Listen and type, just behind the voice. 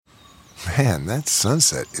Man, that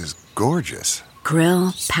sunset is gorgeous.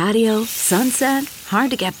 Grill, patio, sunset.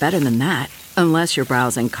 Hard to get better than that. Unless you're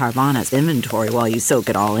browsing Carvana's inventory while you soak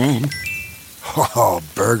it all in. Oh,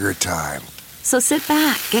 burger time. So sit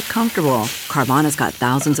back, get comfortable. Carvana's got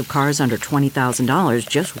thousands of cars under $20,000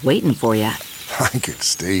 just waiting for you. I could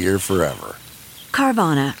stay here forever.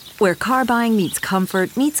 Carvana, where car buying meets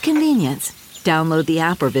comfort meets convenience. Download the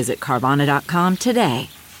app or visit Carvana.com today.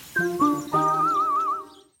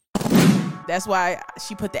 That's why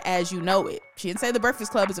she put the "as you know it." She didn't say the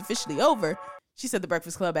Breakfast Club is officially over. She said the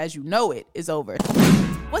Breakfast Club as you know it is over.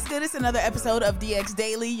 What's good? It's another episode of DX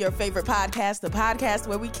Daily, your favorite podcast, the podcast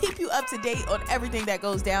where we keep you up to date on everything that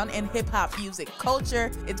goes down in hip-hop music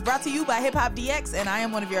culture. It's brought to you by Hip Hop DX, and I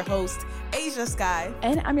am one of your hosts, Asia Sky.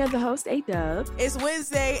 And I'm your other host, A-Dub. It's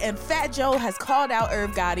Wednesday, and Fat Joe has called out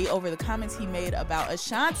Irv Gotti over the comments he made about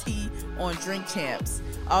Ashanti on Drink Champs.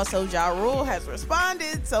 Also, Ja Rule has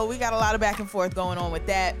responded, so we got a lot of back and forth going on with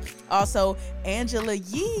that. Also, Angela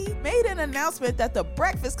Yee made an announcement that the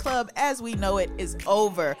Breakfast Club as we know it is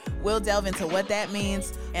over. We'll delve into what that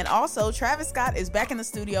means. And also, Travis Scott is back in the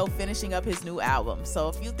studio finishing up his new album. So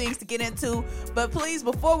a few things to get into. But please,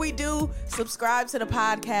 before we do, subscribe to the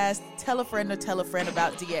podcast, tell a friend or tell a friend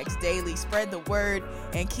about DX Daily, spread the word,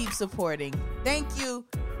 and keep supporting. Thank you.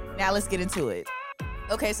 Now let's get into it.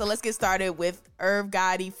 Okay, so let's get started with Irv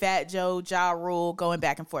Gotti, Fat Joe, Ja Rule going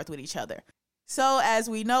back and forth with each other. So as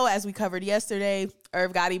we know, as we covered yesterday,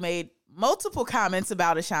 Irv Gotti made multiple comments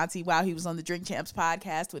about Ashanti while he was on the Drink Champs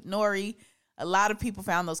podcast with Nori. A lot of people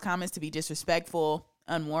found those comments to be disrespectful,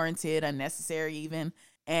 unwarranted, unnecessary even.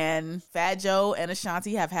 And Fat Joe and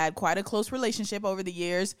Ashanti have had quite a close relationship over the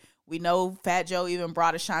years. We know Fat Joe even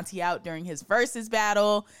brought Ashanti out during his versus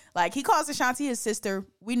battle. Like, he calls Ashanti his sister.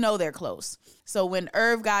 We know they're close. So when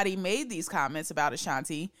Irv Gotti made these comments about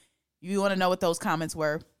Ashanti, you want to know what those comments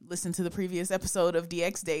were, listen to the previous episode of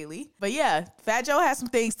DX Daily. But yeah, Fat Joe has some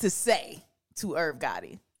things to say to Irv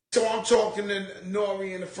Gotti. So I'm talking to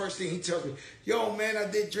Nori, and the first thing he tells me, yo, man, I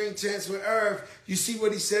did Drink Champs with Irv. You see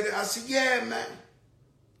what he said? I said, yeah, man.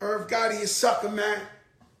 Irv Gotti is sucker, man.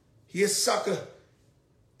 He is sucker.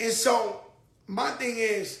 And so my thing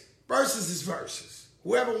is, versus is versus.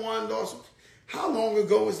 Whoever won, lost. How long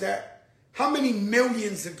ago was that? How many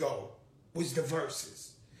millions ago was the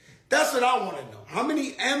versus? That's what I want to know. How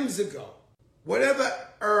many M's ago? Whatever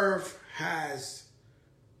Irv has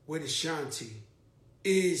with Ashanti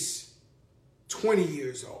is 20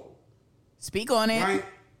 years old. Speak on it. Right?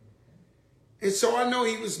 And so I know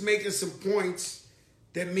he was making some points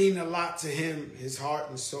that mean a lot to him, his heart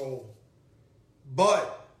and soul.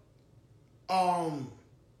 But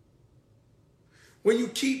when you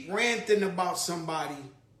keep ranting about somebody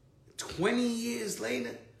 20 years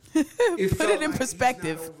later, it put it in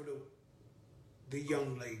perspective. He's not over the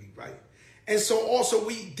young lady, right? And so also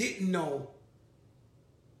we didn't know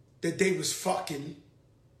that they was fucking,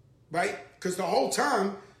 right? Because the whole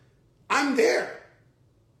time I'm there.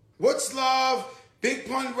 What's Love, Big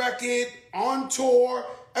Pun Record, on tour.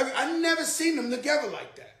 I never seen them together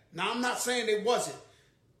like that. Now I'm not saying they wasn't.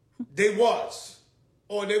 They was.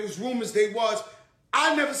 Or there was rumors they was.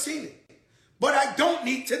 I never seen it. But I don't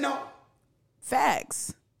need to know.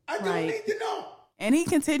 Facts. I don't need to know. And he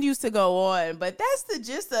continues to go on, but that's the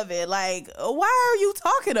gist of it. Like, why are you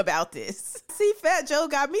talking about this? See, Fat Joe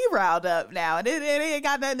got me riled up now, and it ain't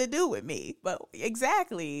got nothing to do with me. But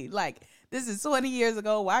exactly, like, this is 20 years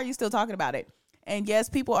ago. Why are you still talking about it? And yes,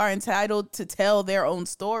 people are entitled to tell their own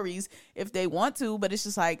stories if they want to, but it's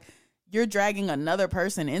just like, you're dragging another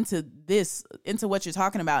person into this, into what you're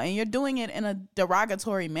talking about, and you're doing it in a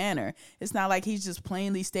derogatory manner. It's not like he's just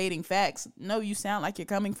plainly stating facts. No, you sound like you're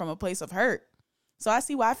coming from a place of hurt. So I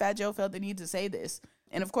see why Fat Joe felt the need to say this.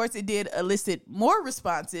 And of course, it did elicit more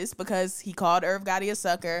responses because he called Irv Gotti a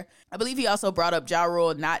sucker. I believe he also brought up Ja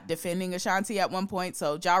Rule not defending Ashanti at one point.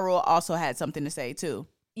 So Ja Rule also had something to say too.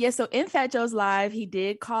 Yeah, so in Fat Joe's live, he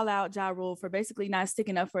did call out Ja Rule for basically not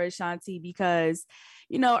sticking up for Ashanti because,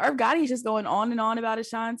 you know, Irv Gotti is just going on and on about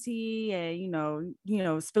Ashanti and, you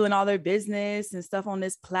know, spilling all their business and stuff on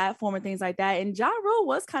this platform and things like that. And Ja Rule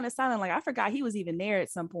was kind of silent. Like, I forgot he was even there at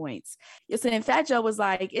some points. Yeah, so then Fat Joe was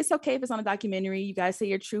like, it's okay if it's on a documentary. You guys say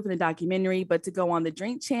your truth in the documentary, but to go on the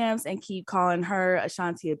Drink Champs and keep calling her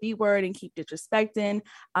Ashanti a B word and keep disrespecting,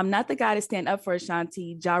 I'm not the guy to stand up for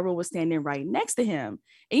Ashanti. Ja Rule was standing right next to him.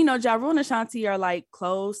 And, you know, Ja Rule and Ashanti are like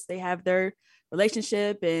close. They have their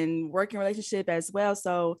relationship and working relationship as well.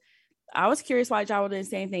 So I was curious why Ja Rule didn't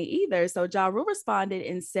say anything either. So Ja Rule responded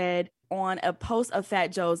and said on a post of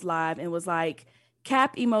Fat Joe's live and was like,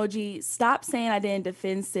 Cap emoji, stop saying I didn't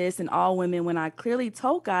defend sis and all women when I clearly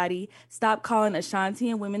told Gotti, stop calling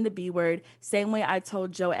Ashanti and women the B word. Same way I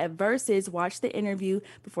told Joe at Versus, watch the interview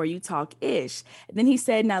before you talk ish. And then he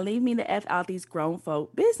said, now leave me the F out these grown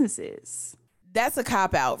folk businesses. That's a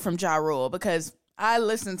cop out from Ja Rule, because I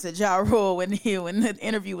listened to Ja Rule when the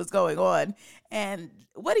interview was going on, and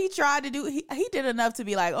what he tried to do, he did enough to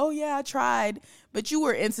be like, oh yeah, I tried, but you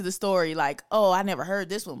were into the story like, oh, I never heard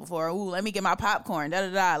this one before. Ooh, let me get my popcorn. Da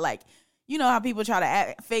da da. Like, you know how people try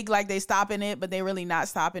to fake like they stopping it, but they really not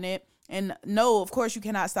stopping it. And no, of course you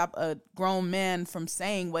cannot stop a grown man from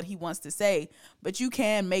saying what he wants to say, but you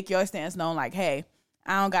can make your stance known. Like, hey,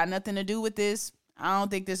 I don't got nothing to do with this. I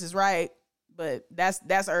don't think this is right. But that's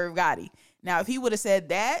Irv Gotti. Now, if he would have said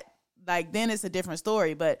that, like, then it's a different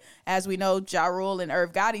story. But as we know, Ja Rule and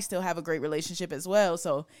Irv Gotti still have a great relationship as well.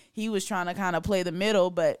 So he was trying to kind of play the middle,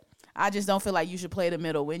 but I just don't feel like you should play the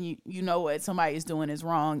middle when you know what somebody is doing is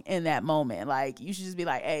wrong in that moment. Like, you should just be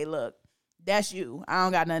like, hey, look, that's you. I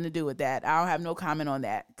don't got nothing to do with that. I don't have no comment on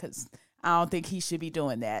that, because I don't think he should be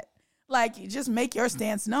doing that. Like, just make your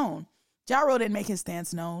stance known. Ja Rule didn't make his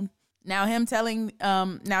stance known. Now him telling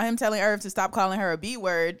Irv to stop calling her a B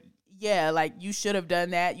word, yeah, like, you should have done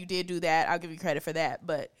that. You did do that. I'll give you credit for that.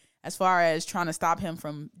 But as far as trying to stop him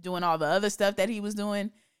from doing all the other stuff that he was doing,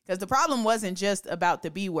 because the problem wasn't just about the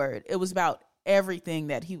B word. It was about everything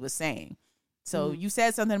that he was saying. So you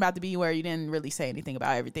said something about the B word. You didn't really say anything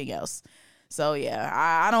about everything else. So, yeah,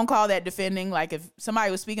 I don't call that defending. Like, if somebody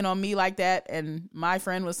was speaking on me like that and my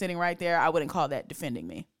friend was sitting right there, I wouldn't call that defending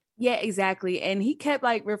me. Yeah, exactly. And he kept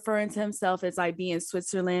like referring to himself as like being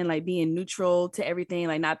Switzerland, like being neutral to everything,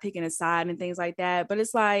 like not picking a side and things like that. But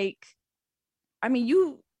it's like, I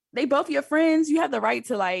mean, they both your friends. You have the right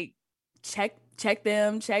to like check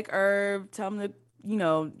them, check Irv, tell them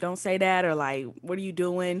to, don't say that, or like, what are you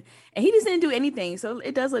doing? And he just didn't do anything. So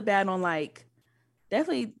it does look bad on like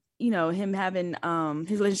definitely, him having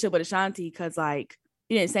his relationship with Ashanti, because like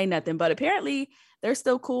he didn't say nothing. But apparently they're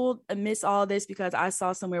still cool amidst all this, because I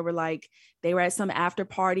saw somewhere where like they were at some after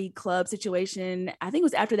party club situation. I think it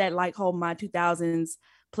was after that like whole My 2000s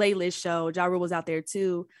playlist show. Ja Rule was out there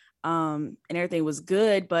too. And everything was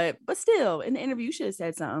good, but still in the interview, you should have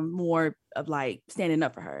said something more of like standing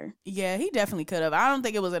up for her. Yeah, he definitely could have. I don't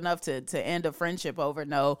think it was enough to end a friendship over,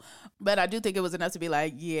 no. But I do think it was enough to be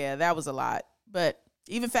like, yeah, that was a lot. But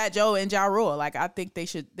even Fat Joe and Ja Rule, like, I think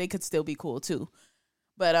they could still be cool too.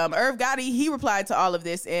 But Irv Gotti, he replied to all of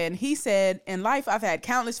this, and he said, in life, I've had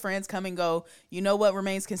countless friends come and go. You know what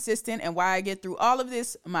remains consistent and why I get through all of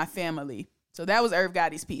this? My family. So that was Irv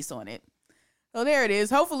Gotti's piece on it. So there it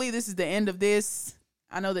is. Hopefully this is the end of this.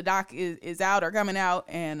 I know the doc is out or coming out,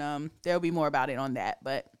 and there'll be more about it on that.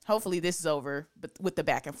 But hopefully this is over with the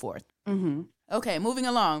back and forth. Mm-hmm. Okay, moving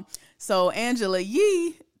along. So Angela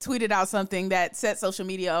Yee tweeted out something that set social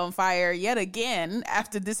media on fire yet again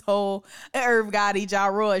after this whole Irv Gotti, Ja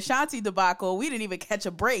Rule, Ashanti debacle. We didn't even catch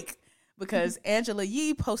a break, because Angela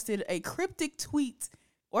Yee posted a cryptic tweet,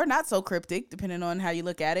 or not so cryptic, depending on how you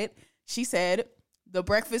look at it. She said, "The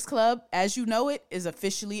Breakfast Club, as you know it, is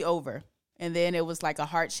officially over." And then it was like a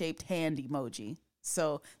heart-shaped hand emoji.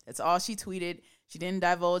 So that's all she tweeted. She didn't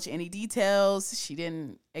divulge any details. She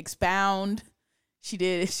didn't expound. She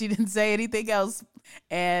didn't say anything else.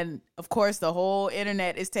 And of course, the whole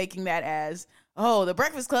internet is taking that as, oh, the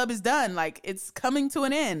Breakfast Club is done. Like, it's coming to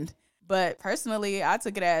an end. But personally, I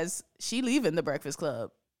took it as she leaving the Breakfast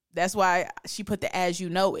Club. That's why she put the as you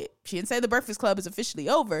know it. She didn't say the Breakfast Club is officially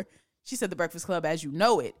over. She said the Breakfast Club as you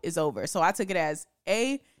know it is over. So I took it as,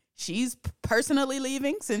 A, she's personally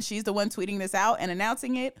leaving since she's the one tweeting this out and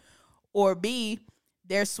announcing it, or B,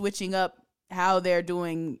 they're switching up how they're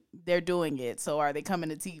doing it. So are they coming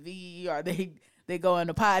to TV? Are they go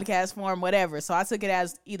into podcast form, whatever. So I took it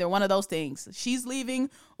as either one of those things. She's leaving,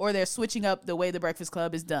 or they're switching up the way the Breakfast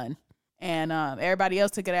Club is done. And everybody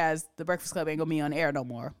else took it as the Breakfast Club ain't gonna be on air no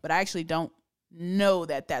more. But I actually don't know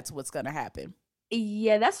that that's what's gonna happen.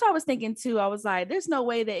 Yeah, that's what I was thinking too. I was like, there's no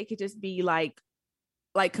way that it could just be like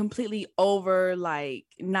completely over, like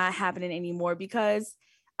not happening anymore. Because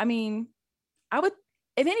I mean,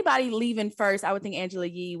 if anybody leaving first, I would think Angela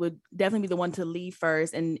Yee would definitely be the one to leave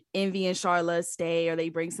first, and Envy and Charla stay, or they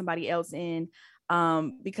bring somebody else in.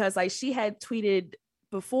 Because like she had tweeted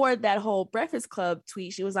before that whole Breakfast Club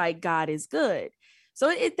tweet, she was like, God is good. So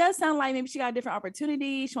it does sound like maybe she got a different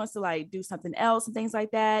opportunity. She wants to like do something else and things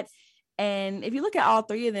like that. And if you look at all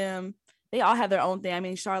three of them, they all have their own thing. I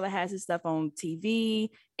mean, Charlotte has his stuff on TV.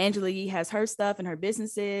 Angela Yee has her stuff and her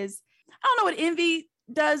businesses. I don't know what Envy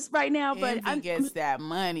does right now, but Envy gets that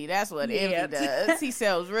money. That's what Yeah. Envy does. He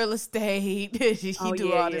sells real estate. He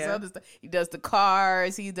do all this other stuff. He does the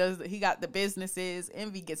cars. He got the businesses.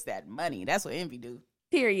 Envy gets that money. That's what Envy do.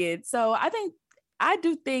 Period. So I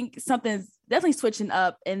do think something's definitely switching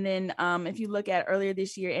up. And then if you look at earlier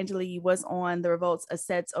this year, Angela Yee was on the Revolt's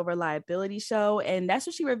Assets Over Liability show, and that's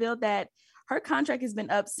when she revealed that her contract has been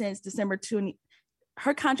up since December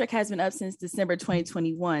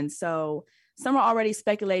 2021. So some are already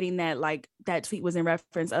speculating that like that tweet was in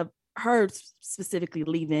reference of her specifically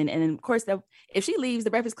leaving. And of course, if she leaves,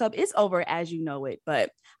 the Breakfast Club is over as you know it. But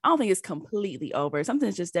I don't think it's completely over.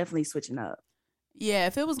 Something's just definitely switching up. Yeah,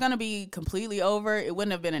 if it was going to be completely over, it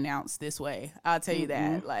wouldn't have been announced this way. I'll tell you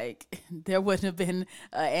that. Like, there wouldn't have been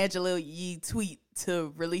an Angela Yee tweet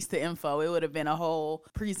to release the info. It would have been a whole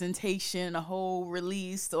presentation, a whole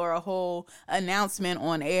release, or a whole announcement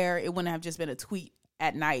on air. It wouldn't have just been a tweet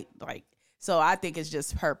at night. Like, so I think it's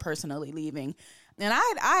just her personally leaving. And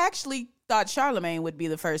I actually thought Charlemagne would be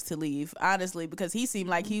the first to leave, honestly, because he seemed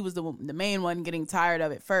like he was the main one getting tired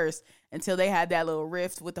of it first until they had that little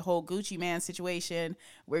rift with the whole Gucci Man situation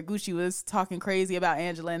where Gucci was talking crazy about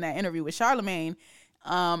Angela in that interview with Charlemagne.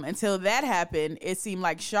 Until that happened, it seemed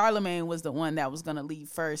like Charlemagne was the one that was going to leave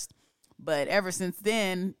first. But ever since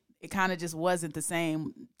then, it kind of just wasn't the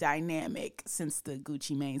same dynamic since the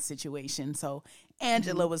Gucci Mane situation. So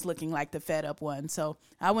Angela was looking like the fed up one. So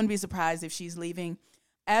I wouldn't be surprised if she's leaving.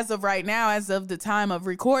 As of right now, as of the time of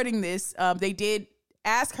recording this, they did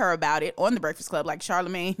ask her about it on the Breakfast Club. Like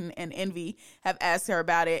Charlemagne and Envy have asked her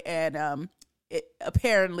about it. And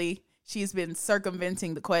apparently she's been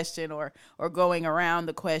circumventing the question or going around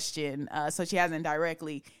the question. So she hasn't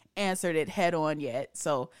directly answered it head on yet.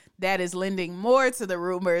 So that is lending more to the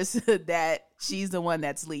rumors that she's the one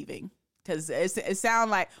that's leaving. Because it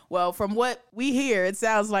sounds like, well, from what we hear, it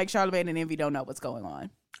sounds like Charlemagne and Envy don't know what's going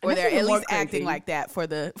on. Or they're at least acting like that for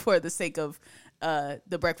the sake of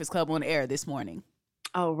the Breakfast Club on air this morning.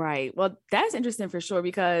 Oh, right. Well, that's interesting for sure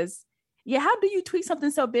because, yeah, how do you tweet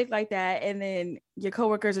something so big like that and then your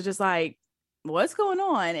coworkers are just like, what's going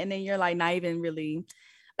on? And then you're like not even really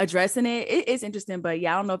addressing it. It's interesting, but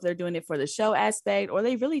yeah, I don't know if they're doing it for the show aspect or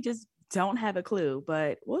they really just don't have a clue,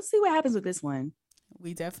 but we'll see what happens with this one.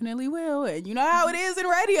 We definitely will. And you know how it is in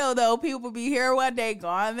radio, though. People be here one day,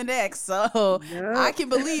 gone the next. So yep. I can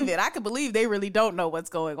believe it. I can believe they really don't know what's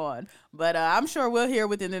going on. But I'm sure we'll hear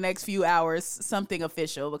within the next few hours something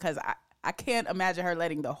official because I can't imagine her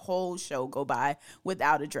letting the whole show go by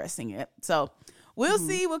without addressing it. So we'll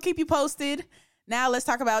see. We'll keep you posted. Now let's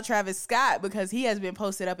talk about Travis Scott because he has been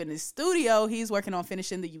posted up in his studio. He's working on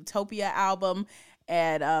finishing the Utopia album.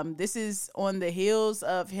 And this is on the heels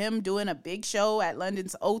of him doing a big show at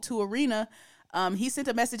London's O2 Arena. He sent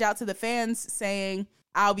a message out to the fans saying,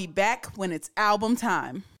 I'll be back when it's album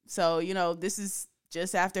time. So, you know, this is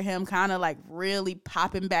just after him kind of like really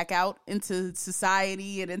popping back out into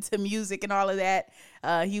society and into music and all of that.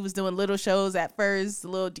 He was doing little shows at first,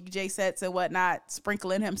 little DJ sets and whatnot,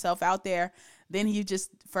 sprinkling himself out there. Then he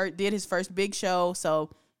just did his first big show.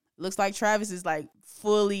 So looks like Travis is like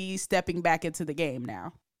fully stepping back into the game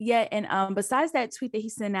now. Yeah, and besides that tweet that he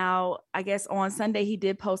sent out, I guess on Sunday he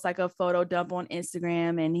did post like a photo dump on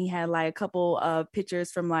Instagram, and he had like a couple of pictures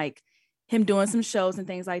from like him doing some shows and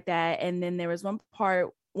things like that. And then there was one part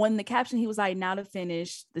when the caption he was like, "Now to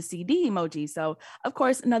finish the CD emoji." So of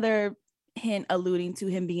course another hint alluding to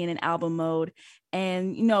him being in album mode.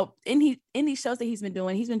 And you know, in these shows that he's been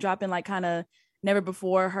doing, he's been dropping like kind of never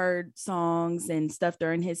before heard songs and stuff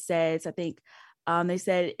during his sets. I think they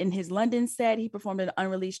said in his London set, he performed an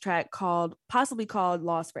unreleased track possibly called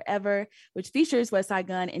Lost Forever, which features West Side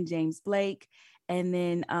Gun and James Blake. And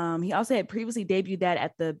then he also had previously debuted that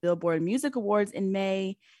at the Billboard Music Awards in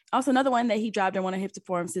May. Also, another one that he dropped in one of his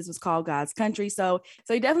performances was called God's Country. So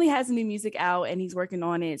he definitely has some new music out and he's working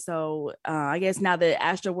on it. So I guess now the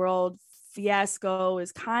Astroworld fiasco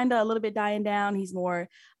is kind of a little bit dying down. He's more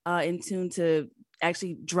in tune to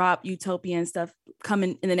actually drop Utopia and stuff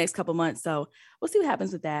coming in the next couple months. So we'll see what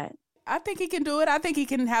happens with that. I think he can do it. I think he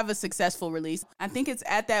can have a successful release. I think it's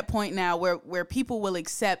at that point now where people will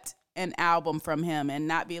accept an album from him and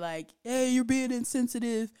not be like, hey, you're being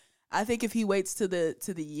insensitive. I think if he waits to the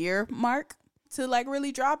year mark to like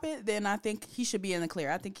really drop it, then I think he should be in the clear.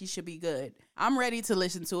 I think he should be good. I'm ready to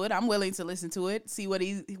listen to it. I'm willing to listen to it, see what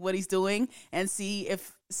he's doing, and see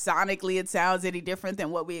if sonically it sounds any different than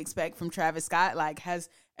what we expect from Travis Scott. Like, has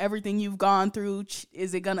everything you've gone through,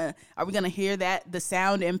 are we gonna hear that the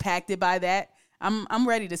sound impacted by that? I'm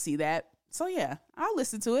ready to see that. So yeah, I'll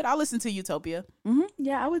listen to it. I'll listen to Utopia.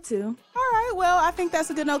 Yeah, I would too. All right, well, I think that's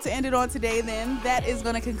a good note to end it on today then. That is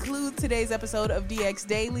going to conclude today's episode of DX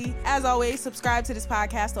Daily. As always, subscribe to this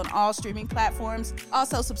podcast on all streaming platforms.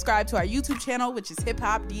 Also, subscribe to our YouTube channel, which is Hip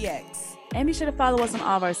Hop DX. And be sure to follow us on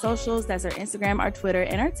all of our socials. That's our Instagram, our Twitter,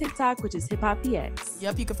 and our TikTok, which is Hip Hop DX.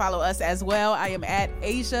 Yep, you can follow us as well. I am at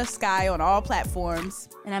Asia Sky on all platforms.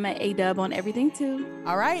 And I'm at ADub on everything too.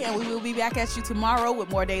 All right, and we will be back at you tomorrow with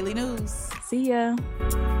more daily news. See ya.